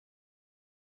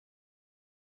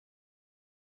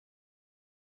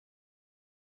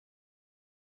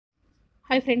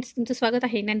Hi friends, तुमचं स्वागत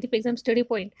आहे ज्ञानदीप एक्झाम स्टडी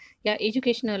पॉईंट या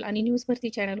एज्युकेशनल आणि न्यूज भरती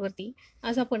चॅनलवरती.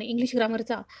 आज आपण इंग्लिश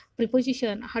ग्रामरचा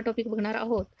प्रिपोजिशन हा टॉपिक बघणार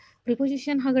आहोत.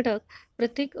 प्रिपोजिशन हा घटक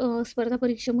प्रत्येक स्पर्धा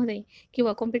परीक्षेमध्ये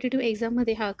किंवा कॉम्पिटेटिव्ह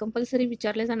एक्झाममध्ये हा कंपल्सरी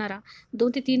विचारला जाणारा 2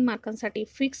 ते 3 मार्कांसाठी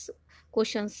फिक्स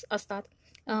क्वेश्चन्स असतात.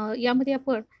 यामध्ये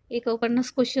आपण एक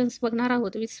 50 क्वेश्चन्स बघणार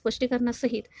आहोत विथ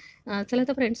स्पष्टीकरणासहित. चला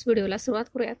तर फ्रेंड्स, व्हिडिओला सुरुवात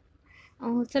करूयात.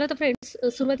 चला तर फ्रेंड्स,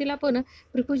 सुरुवातीला आपण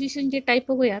प्रिपोजिशनचे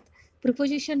टाईप बघूयात.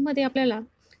 प्रिपोजिशनमध्ये आपल्याला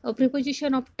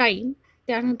preposition of time,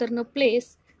 त्यानंतरनं place,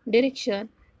 direction,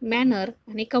 manner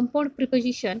आणि कंपाऊंड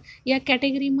प्रिपोजिशन या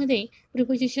कॅटेगरीमध्ये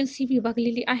प्रिपोजिशन्स ही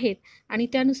विभागलेली आहेत आणि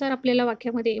त्यानुसार आपल्याला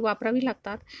वाक्यामध्ये वापरावी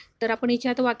लागतात. तर आपण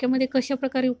याच्या आता वाक्यामध्ये कशा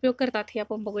प्रकारे उपयोग करतात हे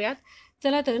आपण बघूयात.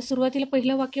 चला तर सुरुवातीला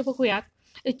पहिलं वाक्य बघूयात.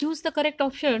 Choose the correct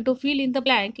option to fill in the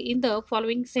blank in the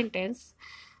following sentence.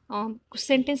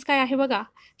 Sentence काय आहे बघा.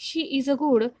 शी is a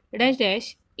good dash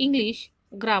dash English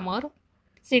grammar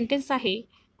sentence आहे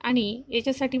आणि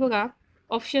याच्यासाठी बघा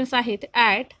ऑप्शन्स आहेत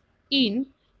ॲट, इन,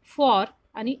 फॉर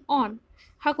आणि ऑन.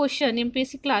 हा क्वेश्चन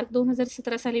mpsc क्लार्क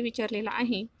 2017 साली विचारलेला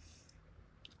आहे.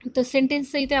 तर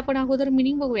सेंटेन्सचं इथे आपण अगोदर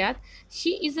मिनिंग बघूयात.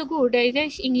 शी is a good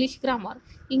dash English grammar.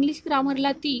 English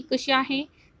ग्रामरला ती कशी आहे,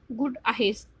 गुड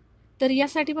आहे. तर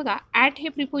यासाठी बघा ॲट हे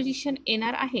प्रिपोजिशन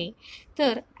येणार आहे.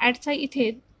 तर ॲटचा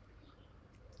इथे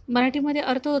मराठीमध्ये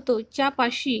अर्थ होतो च्या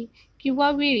पाशी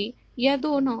किंवा वेळी. या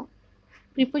दोन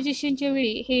प्रिपोजिशनच्या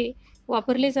वेळी हे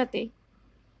वापरले जाते.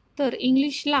 तर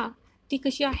इंग्लिशला ती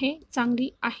कशी आहे, चांगली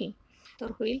आहे.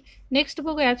 तर होईल. नेक्स्ट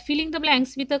बघूयात. Feeling the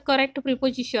blanks with a correct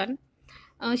preposition.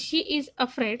 She is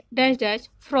afraid dash dash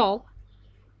frog.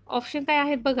 Option काय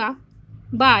आहेत बघा,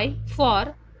 बाय,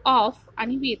 फॉर, ऑफ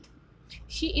आणि with.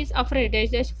 She is afraid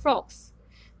dash dash frogs.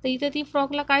 तर इथे ती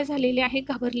फ्रॉगला काय झालेली आहे,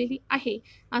 घाबरलेली आहे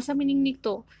असा मिनिंग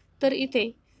निघतो. तर इथे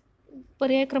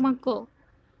पर्याय क्रमांक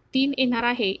 3 येणार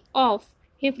आहे. ऑफ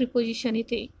हे प्रिपोजिशन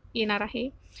इथे येणार आहे.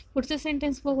 पुढचं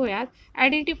सेंटेन्स बघूयात.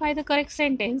 Identify the correct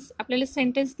sentence. आपल्याला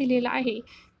सेंटेन्स दिलेला आहे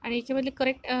आणि याच्यामधले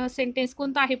करेक्ट सेंटेन्स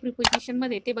कोणता आहे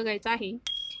प्रिपोजिशनमध्ये ते बघायचं आहे.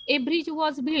 ए bridge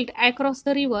was built across the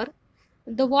river.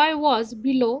 The boy was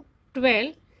below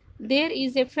 12. There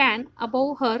is a fan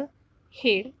above her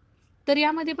head. तर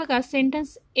यामध्ये बघा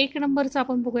सेंटेन्स 1 नंबरचा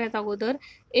आपण बघूयात अगोदर.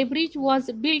 ए bridge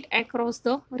was built across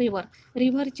the river.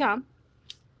 रिव्हरच्या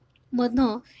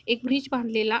मधनं एक ब्रिज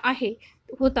बांधलेला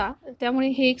होता. त्यामुळे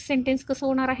हे एक सेंटेन्स कसं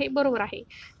होणार आहे, बरोबर आहे.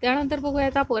 त्यानंतर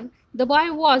बघूयात आपण. The boy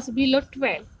was below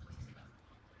 12.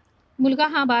 मुलगा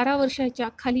हा 12 वर्षाच्या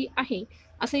खाली आहे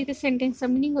असं इथे सेंटेन्सचा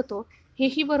मिनिंग होतो.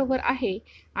 हेही बरोबर आहे.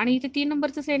 आणि इथे 3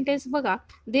 नंबरचं सेंटेन्स बघा.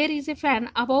 There is a fan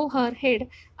above her head.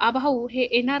 Above हे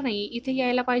येणार नाही, इथे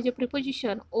यायला पाहिजे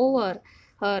प्रिपोजिशन ओव्हर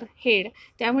हर हेड.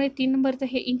 त्यामुळे 3 नंबरचं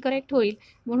हे इनकरेक्ट होईल.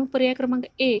 म्हणून पर्याय क्रमांक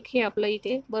 1 हे आपलं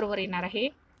इथे बरोबर येणार आहे.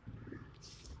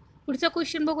 पुढचा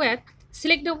क्वेश्चन बघूयात.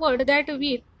 Select the word that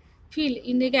with fill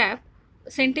in the gap.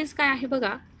 Sentence काय आहे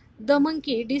बघा. The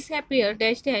monkey disappear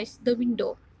dash dash the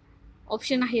window.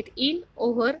 Option आहेत इन,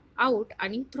 ओव्हर, आउट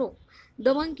आणि throw. The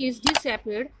monkeys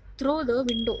disappeared throw the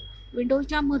window.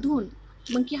 विंडोच्या मधून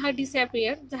मंकी हा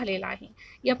डिसअपियर झालेला आहे.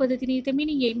 या पद्धतीने इथे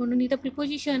मिनिंग येईल. म्हणून इथं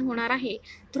प्रिपोजिशन होणार आहे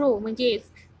थ्रो,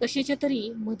 म्हणजेच कशाच्या तरी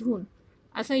मधून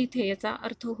असा इथे याचा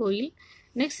अर्थ होईल.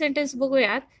 नेक्स्ट सेंटेन्स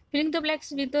बघूयात. Feeling the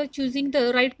blanks with choosing the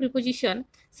right preposition.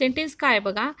 Sentence काय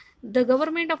बघा. The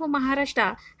government of Maharashtra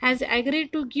has agreed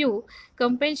to give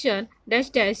कंपेन्शन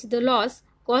dash dash the loss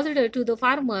caused to the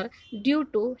farmer due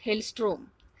to हेलस्ट्रोम.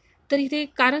 तर इथे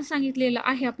कारण सांगितलेलं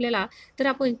आहे आपल्याला. तर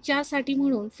आपण च्यासाठी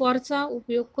म्हणून फॉरचा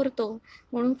उपयोग करतो,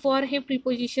 म्हणून फॉर हे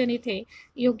प्रिपोजिशन इथे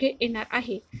योग्य येणार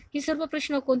आहे. ही सर्व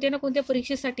प्रश्न कोणत्या ना कोणत्या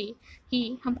परीक्षेसाठी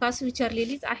ही हमखास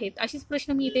विचारलेलीच आहेत. असेच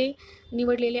प्रश्न मी इथे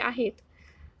निवडलेले आहेत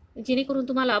जेणेकरून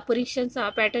तुम्हाला परीक्षांचा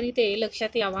पॅटर्न इथे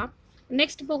लक्षात यावा.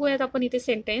 नेक्स्ट बघूयात आपण इथे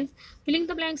sentence. Feeling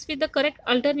the blanks with the correct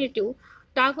alternative.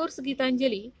 टागोर्स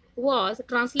Gitanjali was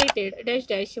translated dash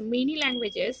dash many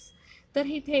languages. तर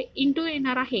इथे इंटू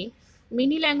येणार आहे.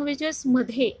 मेनी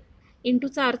लँग्वेजेसमध्ये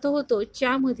इंटूचा अर्थ होतो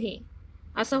च्यामध्ये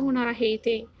असा होणार आहे.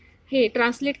 इथे हे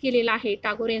ट्रान्सलेट केलेलं आहे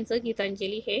टागोर यांचं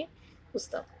गीतांजली हे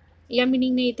पुस्तक. या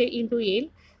मिनिंगने इथे इंटू येईल.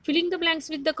 Feeling the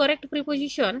blanks with the correct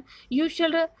preposition. You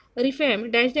shall रिफेम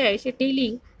dash dash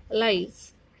telling lies.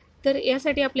 तर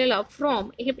यासाठी आपल्याला फ्रॉम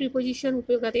हे प्रिपोजिशन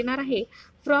उपयोगात येणार आहे.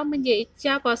 फ्रॉम म्हणजे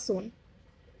च्यापासून,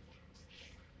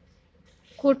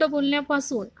 खोटं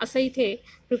बोलण्यापासून असा इथे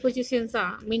प्रिपोजिशनचा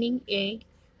मिनिंग येईल.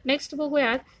 नेक्स्ट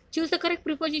बघूयात. Choose the correct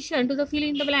preposition to the fill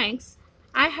in the blanks.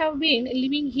 I have bin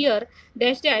living here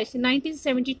dash dash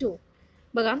 1972.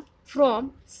 बघा फ्रॉम,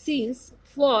 सिन्स,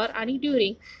 फॉर आणि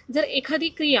ड्युरिंग. जर एखादी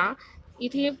क्रिया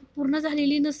इथे पूर्ण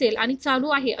झालेली नसेल आणि चालू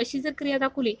आहे अशी जर क्रिया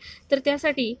दाखवली तर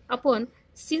त्यासाठी आपण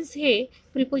सिन्स हे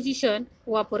प्रिपोजिशन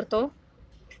वापरतो.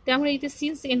 त्यामुळे इथे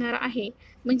सिन्स येणार आहे,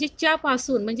 म्हणजे च्या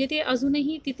पासून, म्हणजे ते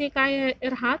अजूनही तिथे काय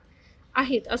राहत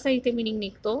आहेत असा इथे मिनिंग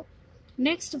निघतो.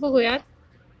 नेक्स्ट बघूयात,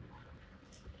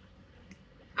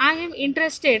 I am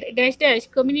interested dash dash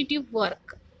community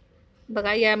work.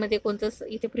 बघा यामध्ये कोणतं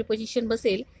इथे प्रिपोजिशन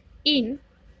बसेल, इन,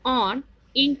 ऑन,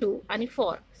 इन टू आणि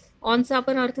फॉर. ऑनचा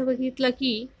आपण अर्थ बघितला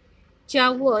की च्या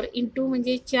वर, इंटू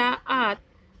म्हणजे च्या आत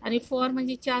आणि फॉर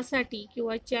म्हणजे च्यासाठी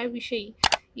किंवा च्याविषयी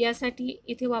यासाठी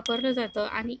इथे वापरलं जातं.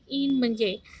 आणि इन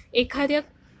म्हणजे एखाद्या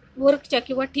वर्कच्या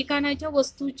किंवा ठिकाणाच्या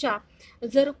वस्तूच्या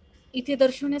जर इथे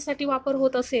दर्शवण्यासाठी वापर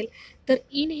होत असेल तर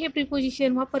इन हे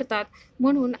प्रिपोजिशन वापरतात.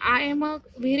 म्हणून I am a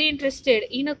very interested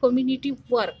in a community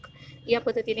work, या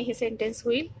पद्धतीने हे सेंटेन्स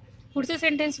होईल. पुढचं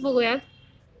सेंटेन्स बघूयात,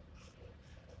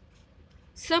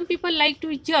 some people like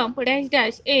to jump dash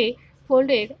dash A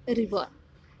folded river.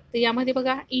 तर यामध्ये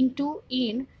बघा इन टू,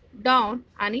 इन, डाऊन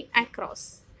आणि अक्रॉस.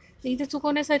 तर इथे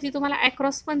चुकवण्यासाठी तुम्हाला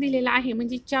अक्रॉस पण दिलेला आहे,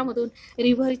 म्हणजे च्यामधून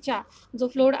रिव्हरच्या जो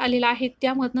फ्लोड आलेला आहे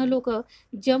त्यामधनं लोक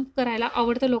जम्प करायला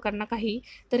आवडतं लोकांना काही.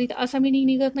 तर इथं असा मिनिंग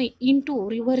निघत नाही. इन टू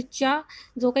रिव्हरच्या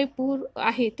जो काही पूर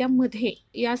आहे त्यामध्ये,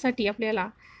 यासाठी आपल्याला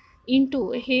इन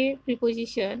टू हे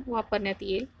प्रिपोजिशन वापरण्यात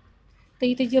येईल. तर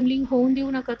इथे जम्बलिंग होऊन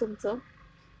देऊ नका तुमचं.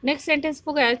 नेक्स्ट सेंटेन्स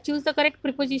बघूया, choose the correct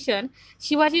preposition.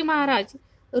 Shivaji Maharaj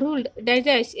ruled dash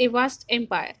dash a vast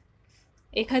empire.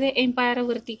 एखाद्या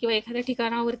एम्पायरवरती किंवा एखाद्या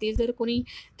ठिकाणावरती जर कोणी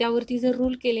त्यावरती जर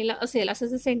रूल केलेला असेल असं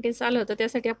जर सेंटेन्स आलं तर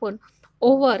त्यासाठी आपण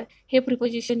ओव्हर हे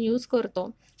प्रिपोजिशन यूज करतो,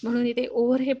 म्हणून इथे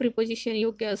ओव्हर हे प्रिपोजिशन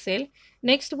योग्य असेल.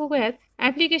 नेक्स्ट बघूयात,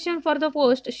 application for the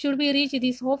post should be reach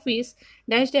this office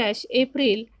dash dash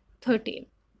April 13.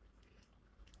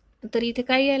 तर इथे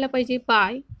काय यायला पाहिजे,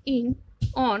 बाय, इन,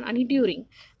 ऑन आणि ड्युरिंग.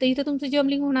 तर इथं तुमचं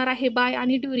जम्बलिंग होणार आहे बाय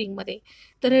आणि ड्युरिंगमध्ये.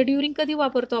 तर ड्युरिंग कधी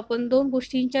वापरतो आपण, दोन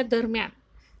गोष्टींच्या दरम्यान.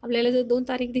 आपल्याला जर 2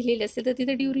 तारीख दिलेली असेल तर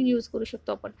तिथे ड्युरिंग यूज करू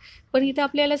शकतो आपण. पण इथं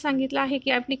आपल्याला सांगितलं आहे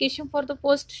की application for the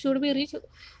post should be reach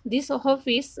this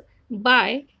office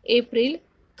by April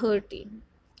 13.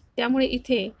 त्यामुळे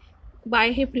इथे बाय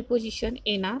हे प्रिपोजिशन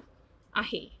येणार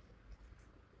आहे.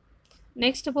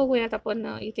 नेक्स्ट बघूयात आपण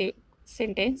इथे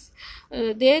sentence,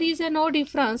 there is a no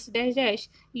difference dash dash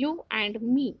you and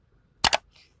मी.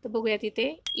 तर बघूयात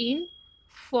इथे इन,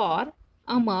 फॉर,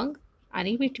 अमंग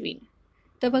आणि बिटवीन.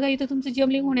 तर बघा इथं तुमचं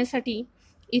जम्बलिंग होण्यासाठी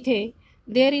इथे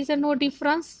there is a no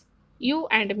difference you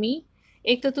and मी,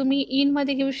 एक तर तुम्ही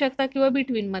इनमध्ये घेऊ शकता किंवा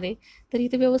बिटवीनमध्ये. तर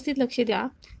इथे व्यवस्थित लक्ष द्या,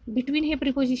 बिटवीन हे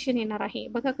प्रिपोजिशन येणार आहे.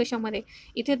 बघा कशामध्ये,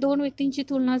 इथे 2 व्यक्तींची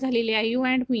तुलना झालेली आहे, यू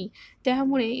अँड मी,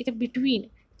 त्यामुळे इथे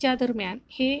बिटवीनच्या दरम्यान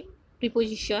हे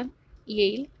प्रिपोजिशन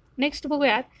येईल. नेक्स्ट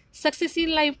बघूयात, success in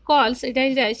life calls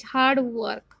dash dash hard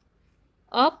work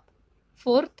up,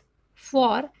 fourth,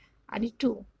 for आणि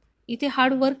टू. इथे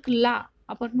हार्ड वर्कला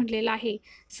आपण म्हटलेलं आहे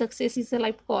success is a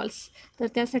life calls, तर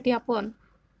त्यासाठी आपण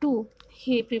टू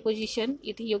हे प्रिपोजिशन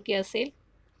इथे योग्य असेल.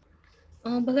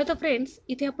 बघा तर फ्रेंड्स,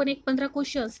 इथे आपण एक 15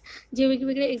 क्वेश्चन्स जे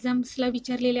वेगवेगळे एक्झाम्सला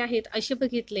विचारलेले आहेत असे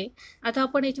बघितले. आता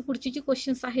आपण याची पुढची जी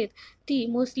क्वेश्चन्स आहेत ती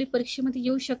मोस्टली परीक्षेमध्ये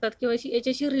येऊ शकतात किंवा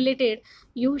याच्याशी रिलेटेड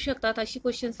येऊ शकतात अशी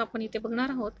क्वेश्चन्स आपण इथे बघणार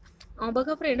आहोत.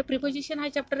 बघा फ्रेंड, प्रिपोजिशन हा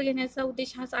चॅप्टर घेण्याचा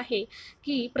उद्देश हाच आहे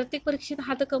की प्रत्येक परीक्षेत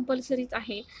हा तर कंपल्सरीच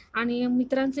आहे आणि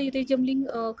मित्रांचं इथे जम्बलिंग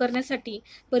करण्यासाठी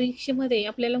परीक्षेमध्ये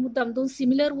आपल्याला मुद्दाम 2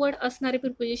 सिमिलर वर्ड असणारे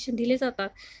प्रिपोजिशन दिले जातात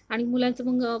आणि मुलांचं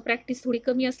मग प्रॅक्टिस थोडी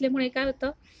कमी असल्यामुळे काय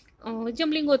होतं,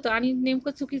 जम्बलिंग होतं आणि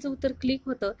नेमकं चुकीचं उत्तर क्लिक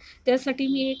होतं. त्यासाठी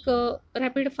मी एक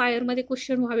रॅपिड फायरमध्ये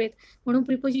क्वेश्चन व्हावेत म्हणून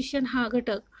प्रिपोजिशन हा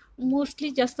घटक मोस्टली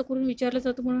जास्त करून विचारला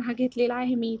जातो म्हणून हा घेतलेला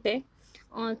आहे मी इथे.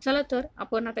 चला तर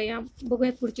आपण आता या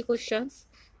बघूयात पुढची क्वेश्चन्स.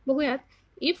 बघूयात,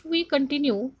 if we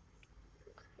continue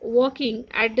walking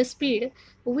at the speed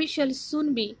we shall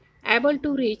soon be able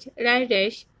to reach dash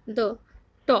dash the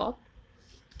top.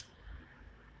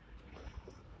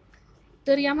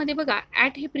 तर यामध्ये बघा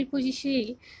ॲट हे प्रिपोजिशन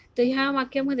येईल. तर ह्या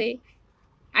वाक्यामध्ये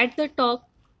ॲट द टॉप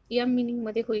या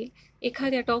मिनिंगमध्ये होईल,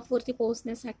 एखाद्या टॉपवरती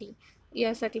पोहोचण्यासाठी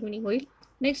यासाठी मिनिंग होईल.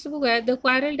 नेक्स्ट बघूया, the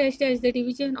quarrel dash dash the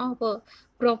division of a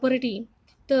property.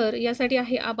 तर यासाठी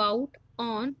आहे अबाउट,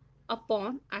 ऑन,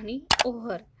 अपॉन आणि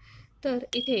ओव्हर. तर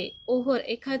इथे ओव्हर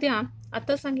एखाद्या,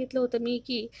 आता सांगितलं होतं मी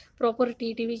की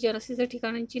प्रॉपर्टी, डिव्हिजन असे जर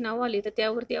ठिकाणांची नावं आली तर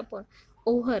त्यावरती आपण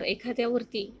ओव्हर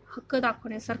एखाद्यावरती हक्क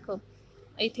दाखवण्यासारखं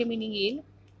इथे मिनिंग येईल.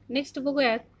 नेक्स्ट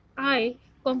बघूयात, I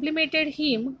complemented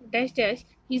him dash dash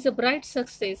is a bright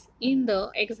success in the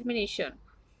examination.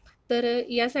 तर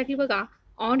यासाठी बघा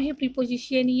ऑन हे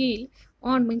प्रिपोजिशन येईल.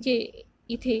 ऑन म्हणजे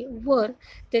इथे वर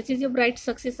त्याचे जे ब्राईट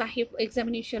सक्सेस आहे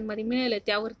एक्झामिनेशनमध्ये मिळालं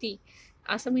त्यावरती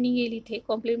असं मिनिंग येईल, इथे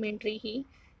कॉम्प्लिमेंटरी ही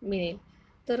मिळेल.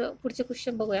 तर पुढचे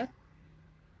क्वेश्चन बघूया.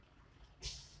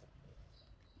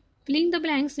 Feeling the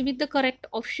blanks with the correct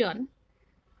option.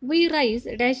 We rise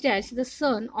dash dash the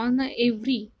sun on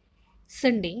every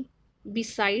Sunday.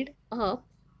 Beside, up,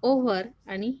 over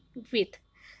आणि विथ.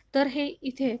 तर हे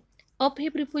इथे अप हे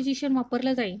प्रिपोजिशन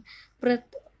वापरलं जाईल.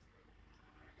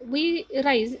 We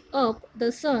rise up the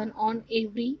sun on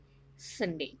every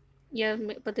Sunday या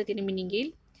पद्धतीने मिनिंग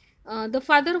येईल. The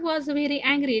father was very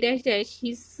angry dash dash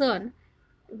his son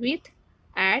with,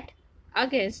 at,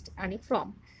 against आणि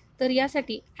फ्रॉम. तर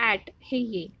यासाठी ॲट हे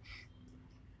येईल.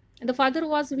 The father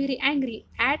was very angry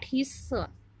at his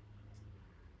son.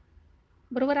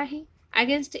 बरोबर आहे.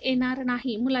 अगेन्स्ट येणार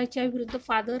नाही, मुलाच्या विरुद्ध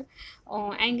फादर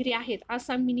अँग्री आहेत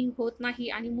असा मिनिंग होत नाही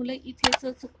आणि मुलं इथेच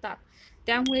चुकतात.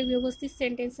 त्यामुळे व्यवस्थित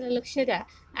सेंटेन्सला लक्ष द्या.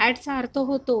 ॲटचा अर्थ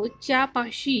होतो च्या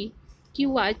पाशी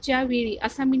किंवा च्या वेळी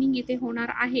असा मिनिंग इथे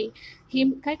होणार आहे. हे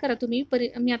काय करा तुम्ही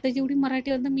मी आता जेवढी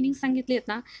मराठीवरनं मिनिंग सांगितले आहेत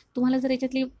ना, तुम्हाला जर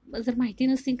याच्यातली जर माहिती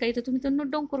नसतील काही तर तुम्ही तर नोट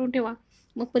डाऊन करून ठेवा.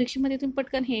 मग परीक्षेमध्ये तुम्ही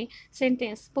पटकन हे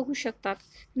सेंटेन्स बघू शकतात.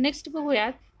 नेक्स्ट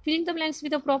बघूयात. Feeling the blanks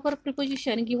with a proper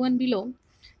preposition given below.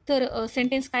 तर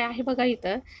सेंटेन्स काय आहे बघा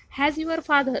इथं. Has your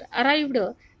father arrived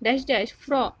dash dash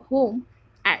from home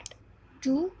at,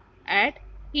 to, at,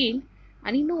 in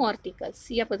आणि नो आर्टिकल्स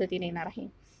या पद्धतीने येणार आहे.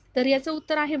 तर याचं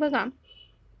उत्तर आहे बघा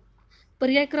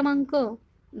पर्याय क्रमांक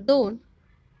 2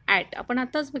 ॲट. आपण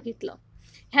आताच बघितलं.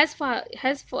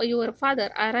 Has your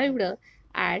father arrived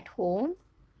at home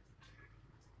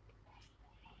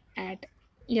at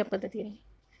या पद्धतीने.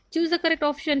 Choose the correct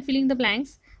option feeling the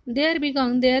blanks. There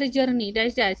begun there journey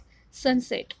dash dash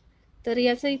sunset. तर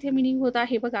याचं इथे मिनिंग होत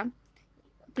आहे बघा.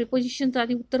 प्रिपोजिशनचं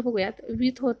आधी उत्तर बघूयात.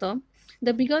 विथ होतं. The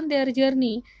begun there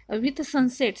journey with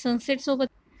sunset. Sunset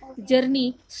सोबत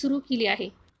जर्नी सुरू केली आहे.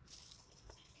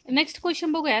 नेक्स्ट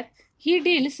क्वेश्चन बघूयात. He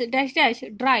deals dash dash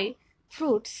dry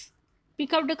fruits.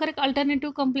 Peak out the correct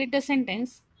alternative complete the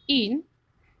sentence. In,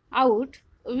 out,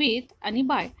 with आणि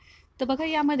बाय. तर बघा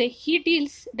यामध्ये he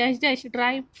deals dash dash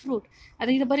dry fruit.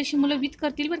 आता इथे बरेचशी मुलं विथ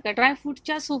करतील बरं का. ड्राय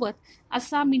फ्रूटच्या सोबत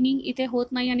असा मिनिंग इथे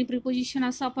होत नाही आणि प्रिपोजिशन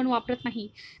असं आपण वापरत नाही.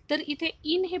 तर इथे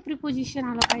इन हे प्रिपोजिशन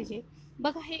आलं पाहिजे.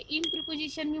 बघा हे इन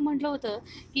प्रिपोजिशन मी म्हटलं होतं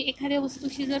की एखाद्या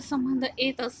वस्तूशी जर संबंध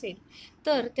येत असेल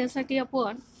तर त्यासाठी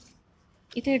आपण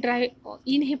इथे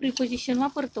इन हे प्रिपोजिशन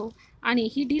वापरतो आणि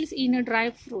he deals in dry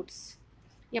fruits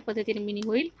या पद्धतीने मिनिंग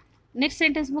होईल. नेक्स्ट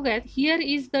सेंटेन्स बघूयात. Here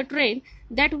is the train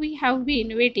that we have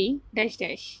bin waiting dash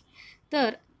dash.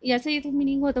 तर याचं इथे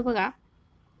मिनिंग होतं बघा.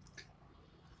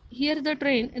 Here the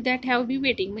train that have be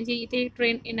waiting म्हणजे इथे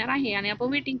ट्रेन येणार आहे आणि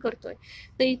आपण वेटिंग करतोय.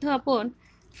 तर इथं आपण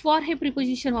फॉर हे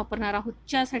प्रिपोजिशन वापरणार आहोत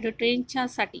च्यासाठी, ट्रेनच्या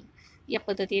साठी या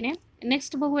पद्धतीने.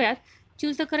 नेक्स्ट बघूयात.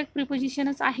 चूज द करेक्ट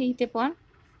प्रिपोजिशनच आहे इथे पण.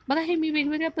 बघा हे मी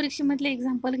वेगवेगळ्या परीक्षेमधले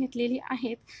एक्झाम्पल घेतलेली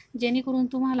आहेत जेणेकरून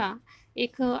तुम्हाला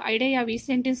एक आयडिया यावी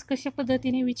सेंटेन्स कशा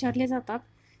पद्धतीने विचारले जातात.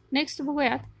 नेक्स्ट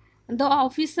बघूयात. The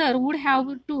officer wood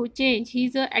have to change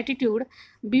his attitude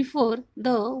before the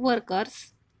workers.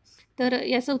 तर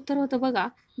याचं उत्तर होतं बघा.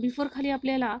 बिफोर खाली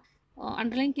आपल्याला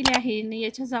अंडरलाईन केले आहे आणि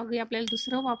याच्या जागी आपल्याला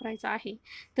दुसरं वापरायचं आहे.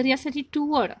 तर यासाठी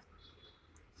टूवर्ड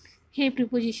हे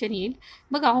प्रिपोजिशन येईल.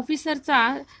 बघा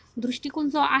ऑफिसरचा दृष्टिकोन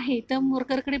जो आहे तर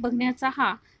वर्करकडे बघण्याचा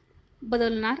हा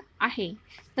बदलणार आहे.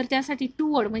 तर त्यासाठी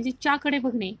टूवर्ड म्हणजे च्याकडे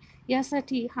बघणे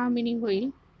यासाठी हा मिनिंग होईल.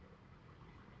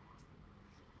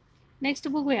 नेक्स्ट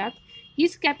बघूयात.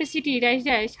 His capacity dash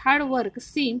dash hard work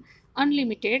SIM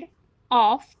unlimited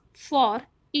of, for,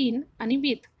 in आणि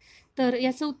विथ. तर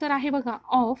याचं उत्तर आहे बघा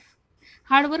of.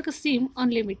 Hard work SIM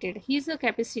unlimited. His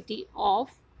capacity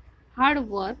of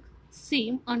hard work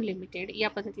SIM unlimited या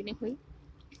पद्धतीने होईल.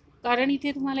 कारण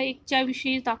इथे तुम्हाला एकच्या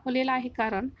विषयी दाखवलेला आहे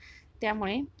कारण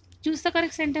त्यामुळे. Choose the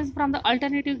correct sentence from the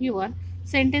alternative given.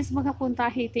 Sentence बघा कोणता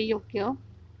आहे ते योग्य.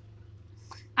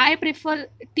 I prefer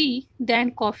tea than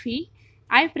coffee.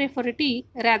 I prefer tea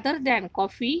rather than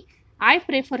coffee. I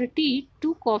prefer tea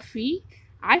to coffee.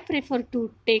 I prefer to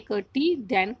take a T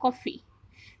than coffee.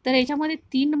 तर याच्यामध्ये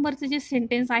 3 नंबरचं जे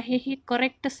sentence आहे हे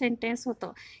करेक्ट सेंटेन्स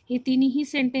होतं. हे तिन्ही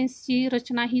सेंटेन्सची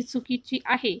रचना ही चुकीची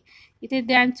आहे. इथे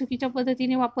दॅन चुकीच्या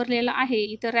पद्धतीने वापरलेलं आहे.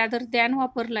 इथं रॅदर दॅन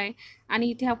वापरलं आहे आणि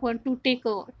इथे आपण टू टेक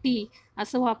अ टी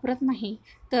असं वापरत नाही.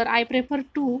 तर आय प्रेफर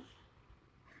टू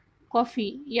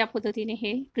कॉफी या पद्धतीने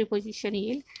हे प्रिपोजिशन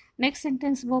येईल. नेक्स्ट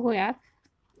सेंटेन्स बघूयात.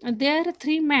 There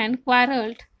 3 men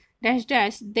quarreled dash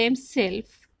dash them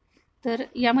self. तर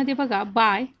यामध्ये बघा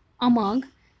बाय, अमंग,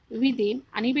 विदिन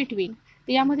आणि बिटवीन.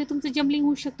 तर यामध्ये तुमचं जम्बलिंग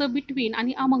होऊ शकतं बिटवीन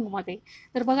आणि अमंगमध्ये.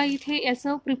 तर बघा इथे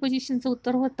याचं प्रिपोजिशनचं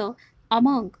उत्तर होतं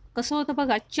अमंग. कसं होतं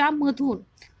बघा च्यामधून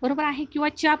बरोबर आहे किंवा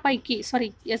च्यापैकी. सॉरी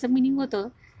याचं मिनिंग होतं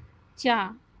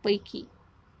च्यापैकी.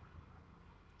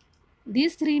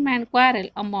 These 3 men quarrel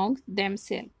among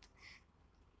themselves.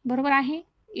 बरोबर आहे.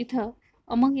 इथं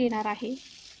अमंग येणार आहे.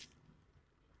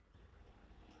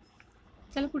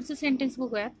 चला पुढचं सेंटेन्स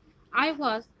बघूयात. I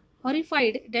was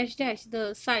हॉरिफाईड dash dash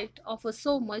the site of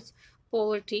so much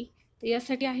poverty. तर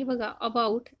यासाठी आहे बघा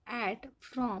अबाउट, ॲट,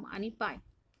 फ्रॉम आणि बाय.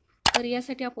 तर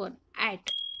यासाठी आपण ॲट,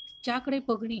 च्याकडे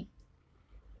बघणे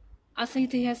असं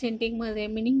इथे ह्या सेंटेन्समध्ये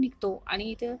मिनिंग निघतो आणि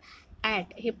इथं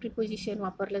ॲट हे प्रिपोजिशन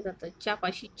वापरलं जातं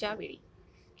च्यापाशी च्या वेळी.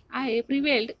 I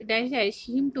prevailed dash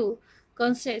him to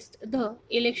contest the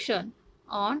election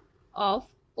on, of,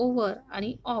 over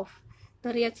आणि ऑफ.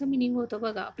 तर याचं मिनिंग होतं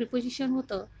बघा, प्रिपोजिशन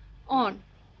होतं ऑन,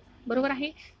 बरोबर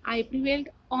आहे. I prevailed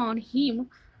on him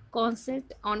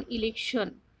concept on election,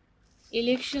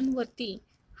 इलेक्शनवरती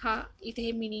हा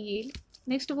इथे मिनिंग येईल.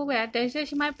 नेक्स्ट बघूया,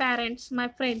 dash my parents, my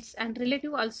friends and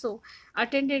relative also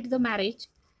attended the marriage.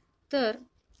 तर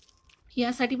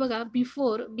यासाठी बघा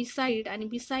बिफोर, बिसाईड आणि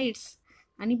बिसाइड्स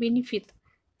आणि बेनिफिट.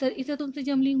 तर इथं तुमचं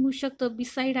जमलिंग होऊ शकतं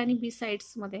बिसाईड आणि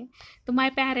बिसाइड्समध्ये. तर माय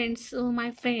पॅरेंट्स,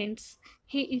 माय फ्रेंड्स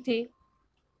हे इथे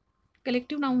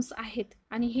कलेक्टिव्ह नाउन्स आहेत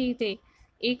आणि हे इथे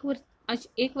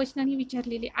एक वचनाने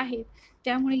विचारलेले आहेत,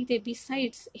 त्यामुळे इथे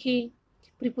बिसाइड्स हे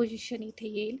प्रिपोजिशन इथे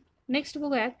येईल. नेक्स्ट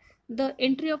बघूयात, the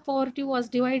entry of poverty was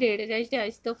divided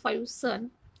dash the 5 sun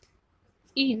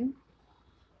in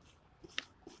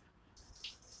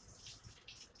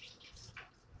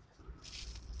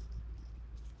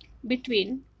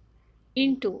between,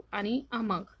 into आणि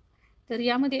अमंग. तर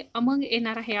यामध्ये अमंग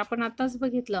येणार आहे, आपण आताच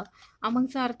बघितलं.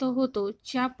 अमंगचा अर्थ होतो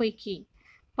च्यापैकी,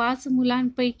 5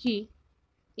 मुलांपैकी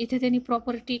इथे त्यांनी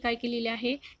प्रॉपर्टी काय केलेली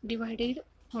आहे, डिवायडेड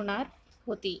होणार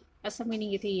होती, असं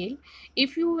मिनिंग इथे येईल.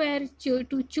 If you wear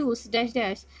to choose dash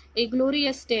dash a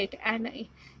glorious state and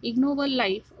ignoble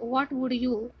life, what would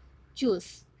you choose.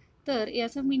 तर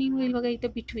याचं मिनिंग होईल बघा इथे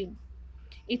बिटवीन.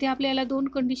 इथे आपल्याला 2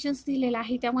 कंडिशन्स दिलेल्या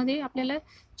आहे, त्यामध्ये आपल्याला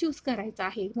चूज करायचं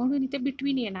आहे, म्हणून इथे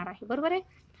बिटवीन येणार आहे, बरोबर आहे.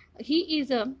 He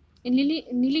is a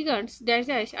निलिगंट्स dash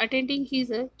dash attending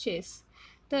his chess.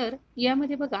 तर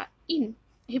यामध्ये बघा इन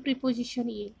हे प्रिपोजिशन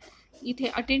येईल. इथे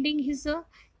अटेंडिंग हिज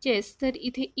चेस, तर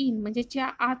इथे इन म्हणजे च्या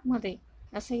आतमध्ये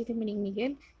असं इथे मिनिंग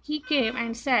निघेल. ही came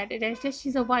and Sat dash dash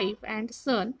his a wife and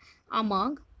sun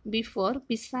among, before,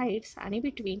 besides आणि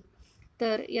बिटवीन.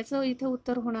 तर याचं इथं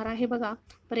उत्तर होणार आहे बघा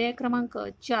पर्याय क्रमांक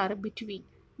 4 बिटवीन,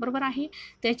 बरोबर आहे.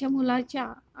 त्याच्या मुलाच्या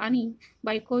आणि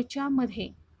बायकोच्या मध्ये,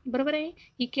 बरोबर आहे.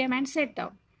 ही केम अँड सेट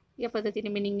डाऊन, या पद्धतीने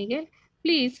मिनिंग निघेल.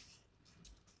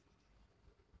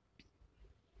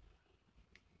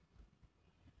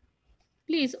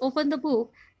 Please open the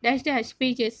book dash dash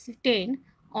pages 10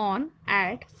 on,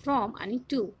 at, from आणि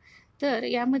टू. तर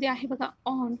यामध्ये आहे बघा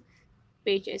ऑन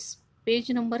पेजेस,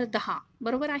 पेज नंबर 10,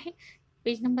 बरोबर आहे.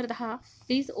 पेज नंबर 10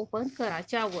 प्लीज ओपन करा,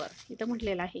 च्यावर इथं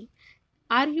म्हटलेलं आहे.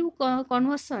 R you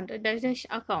कॉन्व्हर्संट dash dash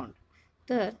account.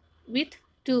 तर विथ,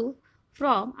 टू,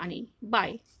 फ्रॉम आणि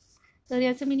बाय. तर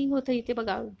याचं मिनिंग होतं इथे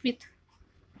बघा विथ,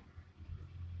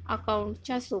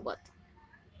 अकाउंटच्या सोबत.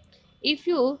 If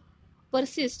you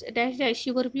persist dash dash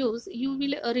your views you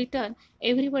will return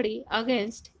everybody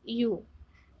against you.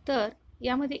 तर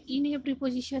यामध्ये इन हे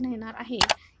प्रिपोजिशन येणार आहे.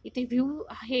 इथे व्ह्यू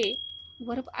हे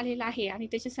वर्ब आलेला आहे आणि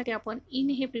त्याच्यासाठी आपण इन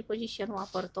हे प्रिपोजिशन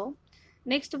वापरतो.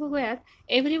 नेक्स्ट बघूयात,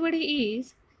 everybody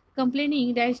is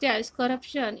complaining dash dash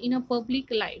corruption in a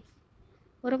public life,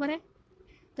 बरोबर आहे.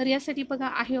 तर यासाठी बघा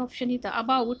आहे ऑप्शन इथं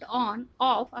अबाउट, ऑन,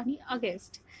 ऑफ आणि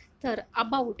अगेन्स्ट. तर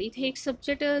अबाउट इथे एक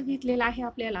सब्जेक्ट घेतलेला आहे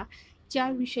आपल्याला च्या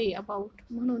विषयी अबाउट,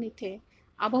 म्हणून इथे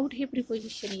अबाउट हे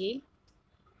प्रिपोजिशन येईल.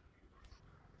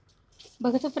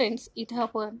 बघा तर फ्रेंड्स, इथं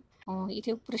आपण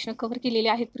इथे प्रश्न कव्हर केलेले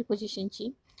आहेत प्रिपोजिशनची.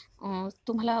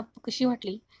 तुम्हाला कशी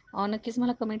वाटली नक्कीच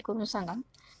मला कमेंट करून सांगा.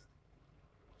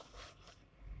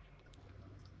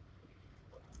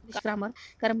 ग्रामर,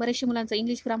 कारण बरेचशा मुलांचं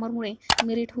इंग्लिश ग्रामरमुळे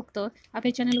मेरिट हुकतं.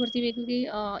 आपल्या चॅनलवरती वेगवेगळी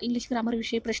इंग्लिश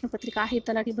ग्रामरविषयी प्रश्नपत्रिका आहेत,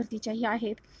 तलाठी भरतीच्याही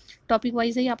आहेत, टॉपिक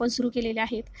वाईजही आपण सुरू केलेले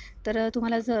आहेत. तर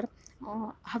तुम्हाला जर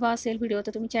हवा असेल व्हिडिओ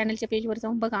तर तुम्ही चॅनलच्या पेजवर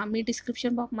जाऊन बघा. मी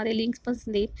डिस्क्रिप्शन बॉक्समध्ये लिंक्स पण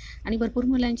देईन. आणि भरपूर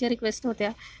मुलांच्या रिक्वेस्ट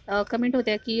होत्या, कमेंट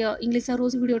होत्या की इंग्लिशचा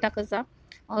रोज व्हिडिओ टाकत जा.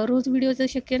 रोज व्हिडिओचं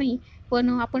शक्य नाही, पण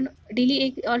आपण डेली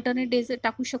एक अल्टरनेट डेज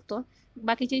टाकू शकतो.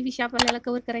 बाकीचे विषय आपल्याला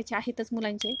कव्हर करायचे आहेतच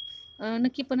मुलांचे,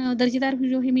 नक्की. पण दर्जेदार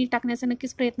व्हिडिओ हे मी टाकण्याचा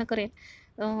नक्कीच प्रयत्न करेन.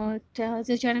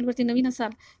 जर चॅनलवरती नवीन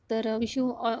असाल तर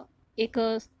एक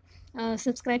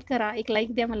सबस्क्राईब करा, एक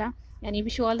लाईक द्या मला. आणि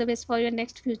wish you all the best for your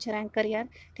next future and career.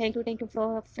 Thank you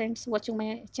for friends watching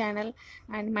my channel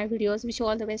and my videos. Wish you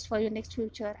all the best for your next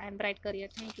future and bright career.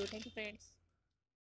 Thank you friends.